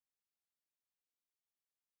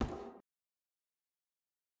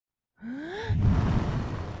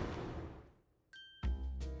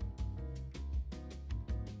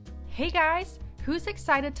Hey guys, who's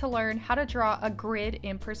excited to learn how to draw a grid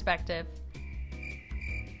in perspective?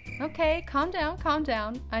 Okay, calm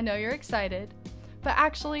down. I know you're excited. But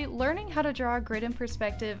actually, learning how to draw a grid in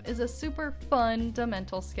perspective is a super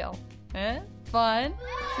fundamental skill. Fun?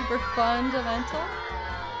 Super fundamental?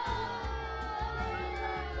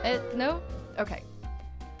 No? Okay.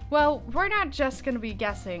 Well, we're not just going to be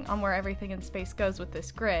guessing on where everything in space goes with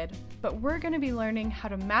this grid, but we're going to be learning how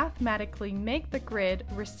to mathematically make the grid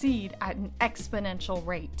recede at an exponential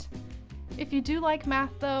rate. If you do like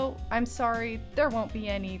math though, I'm sorry, there won't be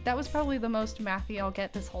any. That was probably the most mathy I'll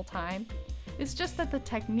get this whole time. It's just that the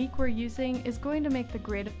technique we're using is going to make the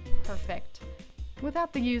grid perfect,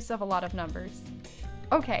 without the use of a lot of numbers.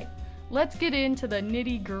 Okay, let's get into the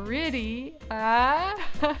nitty-gritty.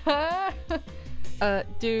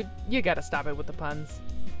 Dude, you gotta stop it with the puns.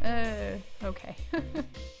 Okay.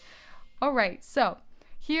 Alright, so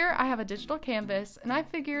here I have a digital canvas, and I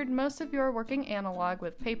figured most of you are working analog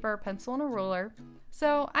with paper, pencil, and a ruler.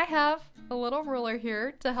 So I have a little ruler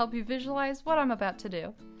here to help you visualize what I'm about to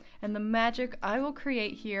do, and the magic I will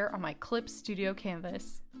create here on my Clip Studio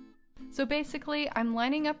canvas. So basically, I'm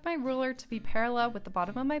lining up my ruler to be parallel with the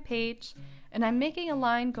bottom of my page, and I'm making a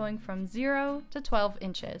line going from 0 to 12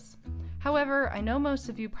 inches. However, I know most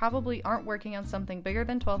of you probably aren't working on something bigger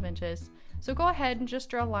than 12 inches, so go ahead and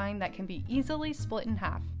just draw a line that can be easily split in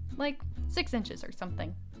half, like 6 inches or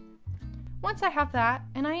something. Once I have that,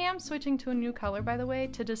 and I am switching to a new color by the way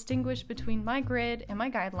to distinguish between my grid and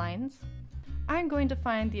my guidelines, I'm going to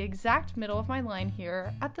find the exact middle of my line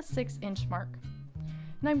here at the 6-inch mark.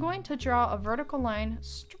 And I'm going to draw a vertical line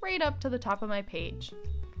straight up to the top of my page.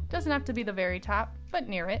 Doesn't have to be the very top, but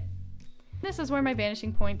near it. This is where my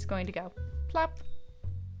vanishing point is going to go. Plop.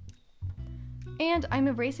 And I'm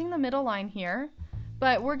erasing the middle line here,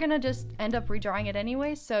 but we're gonna just end up redrawing it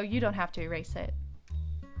anyway, so you don't have to erase it.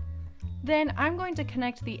 Then I'm going to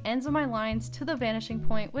connect the ends of my lines to the vanishing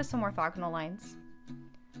point with some orthogonal lines.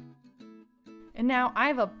 And now I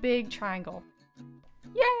have a big triangle.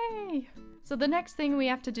 Yay! So the next thing we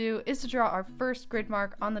have to do is to draw our first grid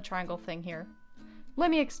mark on the triangle thing here. Let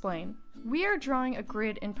me explain. We are drawing a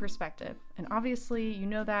grid in perspective, and obviously you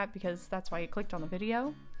know that because that's why you clicked on the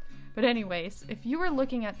video. But anyways, if you were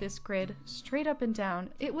looking at this grid straight up and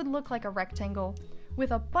down, it would look like a rectangle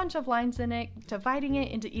with a bunch of lines in it, dividing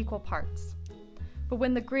it into equal parts. But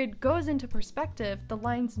when the grid goes into perspective, the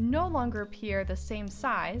lines no longer appear the same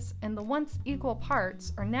size, and the once equal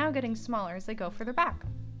parts are now getting smaller as they go further back.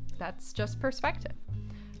 That's just perspective.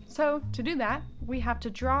 So to do that, we have to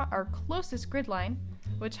draw our closest grid line,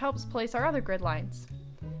 which helps place our other grid lines.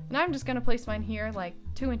 And I'm just going to place mine here like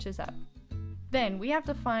 2 inches up. Then we have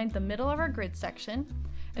to find the middle of our grid section,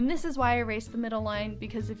 and this is why I erased the middle line,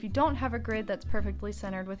 because if you don't have a grid that's perfectly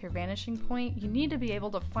centered with your vanishing point, you need to be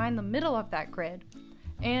able to find the middle of that grid.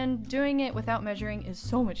 And doing it without measuring is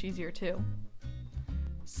so much easier too.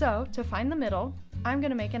 So to find the middle, I'm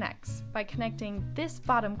going to make an X by connecting this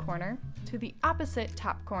bottom corner to the opposite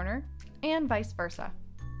top corner and vice versa.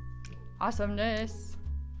 Awesomeness!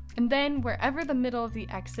 And then wherever the middle of the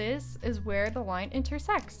X is where the line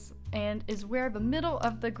intersects and is where the middle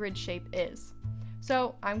of the grid shape is.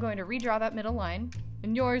 So I'm going to redraw that middle line,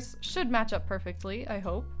 and yours should match up perfectly, I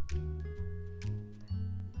hope.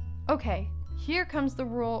 Okay, here comes the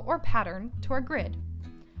rule or pattern to our grid.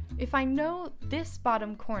 If I know this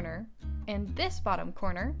bottom corner and this bottom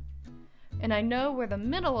corner, and I know where the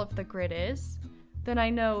middle of the grid is, then I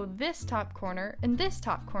know this top corner and this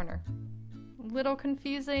top corner. Little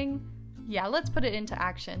confusing? Yeah, let's put it into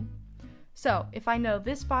action. So if I know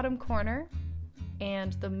this bottom corner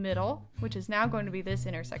and the middle, which is now going to be this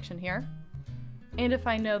intersection here, and if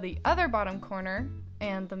I know the other bottom corner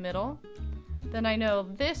and the middle, then I know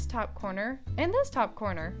this top corner and this top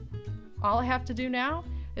corner. All I have to do now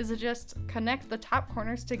is to just connect the top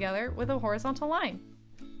corners together with a horizontal line.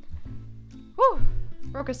 Whew,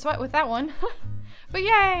 broke a sweat with that one. But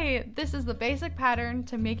yay! This is the basic pattern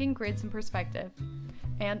to making grids in perspective.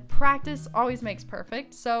 And practice always makes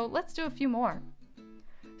perfect, so let's do a few more.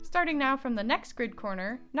 Starting now from the next grid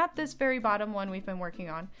corner, not this very bottom one we've been working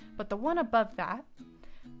on, but the one above that,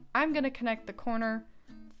 I'm going to connect the corner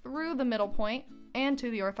through the middle point and to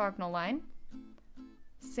the orthogonal line.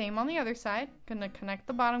 Same on the other side, going to connect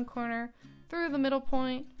the bottom corner through the middle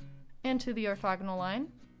point and to the orthogonal line.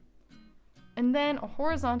 And then a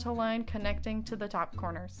horizontal line connecting to the top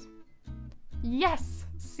corners. Yes!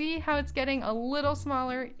 See how it's getting a little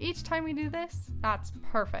smaller each time we do this? That's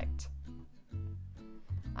perfect.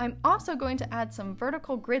 I'm also going to add some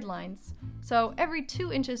vertical grid lines. So every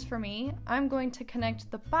 2 inches for me, I'm going to connect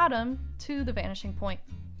the bottom to the vanishing point.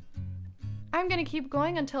 I'm going to keep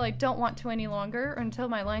going until I don't want to any longer, or until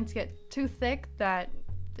my lines get too thick that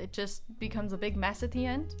it just becomes a big mess at the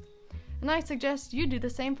end. And I suggest you do the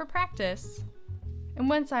same for practice. And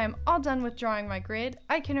once I am all done with drawing my grid,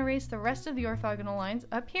 I can erase the rest of the orthogonal lines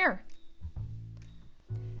up here.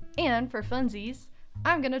 And for funsies,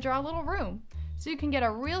 I'm going to draw a little room, so you can get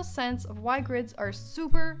a real sense of why grids are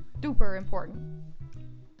super duper important.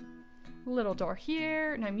 Little door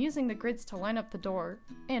here, and I'm using the grids to line up the door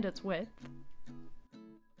and its width.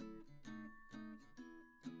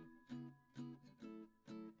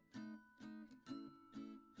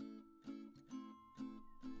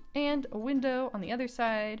 And a window on the other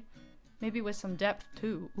side, maybe with some depth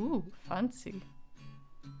too. Ooh, fancy.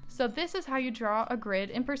 So this is how you draw a grid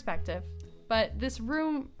in perspective. But this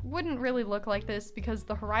room wouldn't really look like this because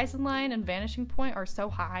the horizon line and vanishing point are so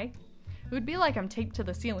high. It would be like I'm taped to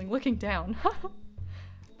the ceiling looking down.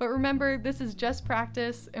 But remember, this is just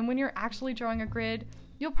practice, and when you're actually drawing a grid,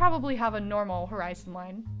 you'll probably have a normal horizon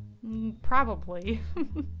line. Probably.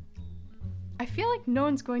 I feel like no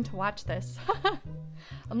one's going to watch this.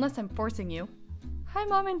 Unless I'm forcing you. Hi,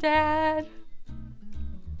 Mom and Dad!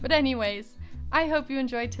 But anyways, I hope you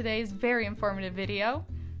enjoyed today's very informative video.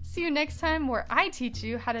 See you next time where I teach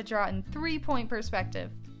you how to draw in 3-point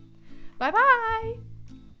perspective. Bye bye!